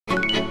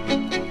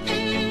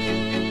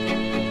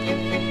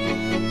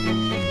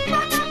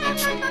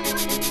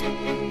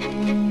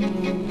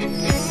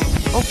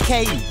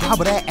Okay,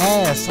 wobble that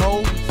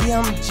asshole. Yeah,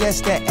 I'm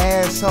just that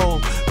asshole.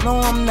 No,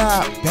 I'm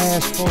not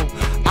bashful.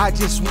 I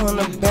just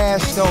wanna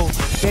bash though.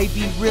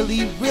 Baby,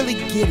 really, really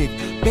get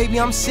it. Baby,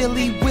 I'm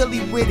silly,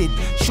 willy with it.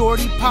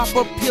 Shorty pop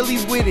a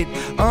pilly with it.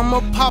 I'ma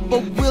pop a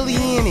willy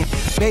in it.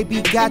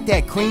 Baby got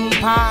that cream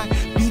pie.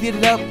 Beat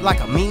it up like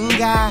a mean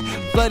guy.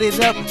 Flood it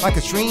up like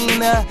a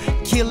Trina.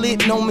 Kill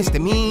it, no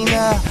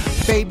misdemeanor.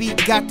 Baby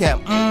got that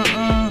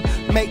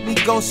make me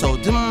go so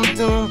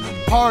dum.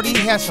 Party,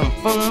 have some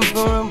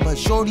fun, but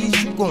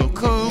shorties, you gon'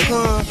 come.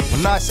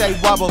 When I say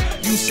wobble,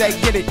 you say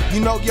get it.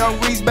 You know Young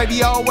Reese,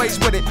 baby, always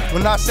with it.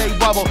 When I say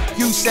wobble,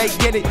 you say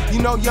get it.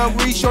 You know Young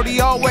Reese, shorty,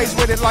 always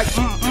with it. Like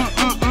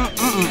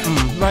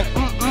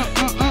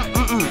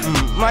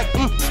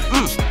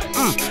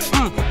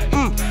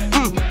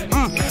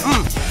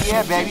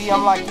Yeah, baby,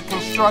 I'm like the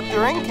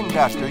constructor and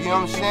conductor, you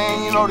know what I'm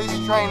saying? You know, this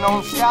train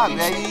don't stop,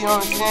 baby, you know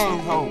what I'm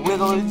saying? So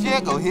wiggle and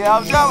jiggle, here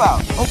I'll jump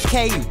out.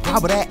 Okay,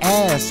 wobble that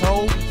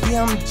asshole.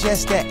 Yeah, I'm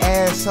just that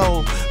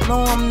asshole.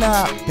 No, I'm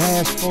not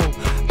bashful.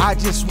 I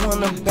just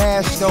wanna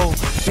bash though.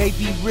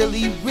 Baby,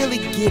 really, really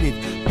get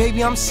it.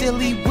 Baby, I'm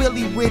silly,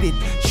 willy with it.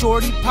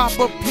 Shorty pop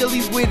a pilly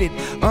with it.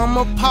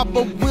 I'ma pop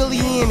a willy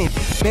in it.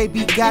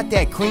 Baby got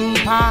that cream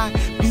pie.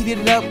 Beat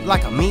it up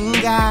like a mean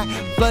guy.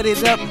 Flood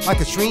it up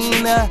like a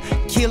Trina.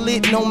 Kill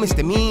it, no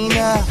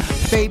misdemeanor.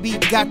 Baby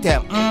got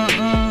that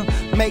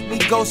make me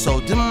go so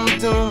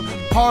dum.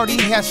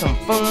 Party, have some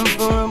fun,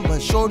 but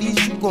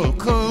shorties, you gon'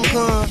 come.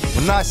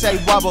 When I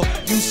say wobble,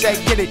 you say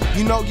get it.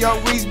 You know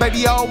Young Reese,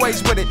 baby,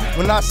 always with it.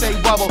 When I say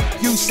wobble,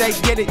 you say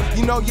get it.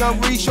 You know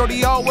Young Reese,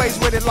 shorty, always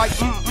with it. Like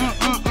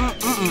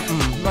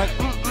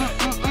like